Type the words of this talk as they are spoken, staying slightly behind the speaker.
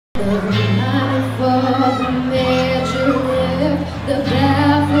for the measure left, the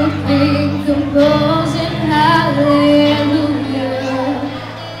baffled king composing hallelujah,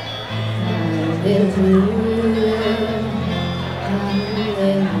 hallelujah,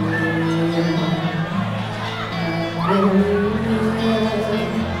 hallelujah, hallelujah.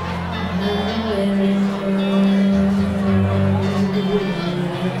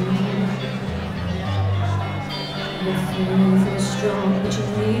 You're strong, but you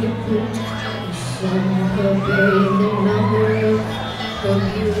need a boot. You saw her bathe in number of her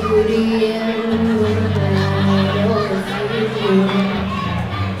beauty and the moonlight overflew.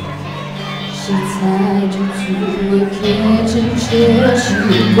 She tied you to a kitchen chair. She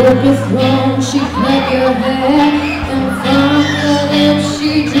broke your throne, she cut your hair, and from her lips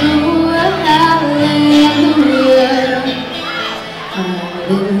she drew a hallelujah,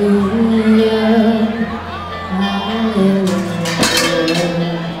 hallelujah.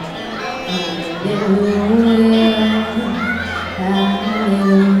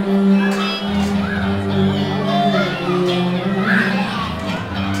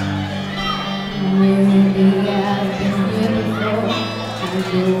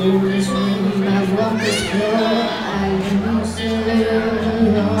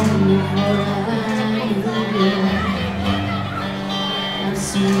 I've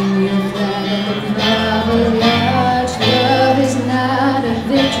seen your flag at the Bible Lodge. Love is not a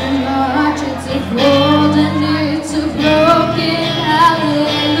victory march, it's a cold and it's a broken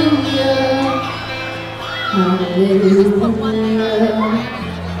hallelujah, hallelujah,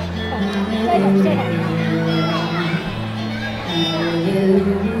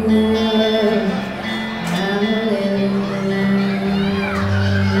 hallelujah.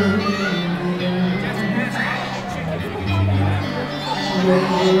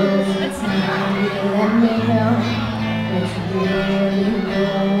 Let me know that you really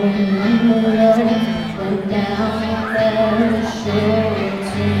know. Went down there, showed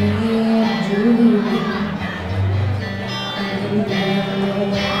it to me and drew. And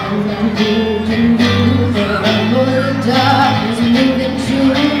down and you can do that. The dark is moving too,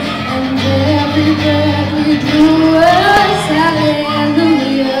 and every breath we drew was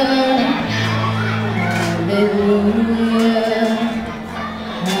hallelujah, hallelujah.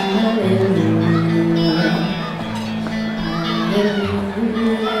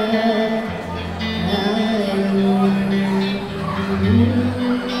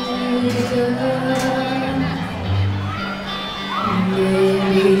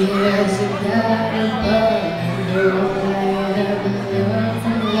 Maybe there's a God above, all I ever learned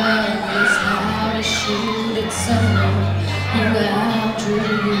from life is how to shoot at someone who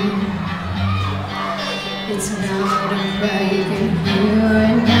outdrew you. It's not a cry you can hear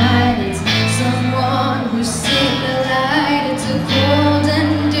at night, it's someone who's seen the light. It's a cold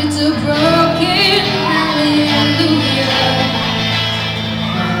and it's a broken hallelujah,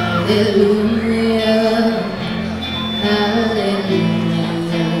 hallelujah, hallelujah,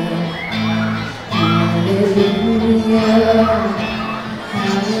 hallelujah.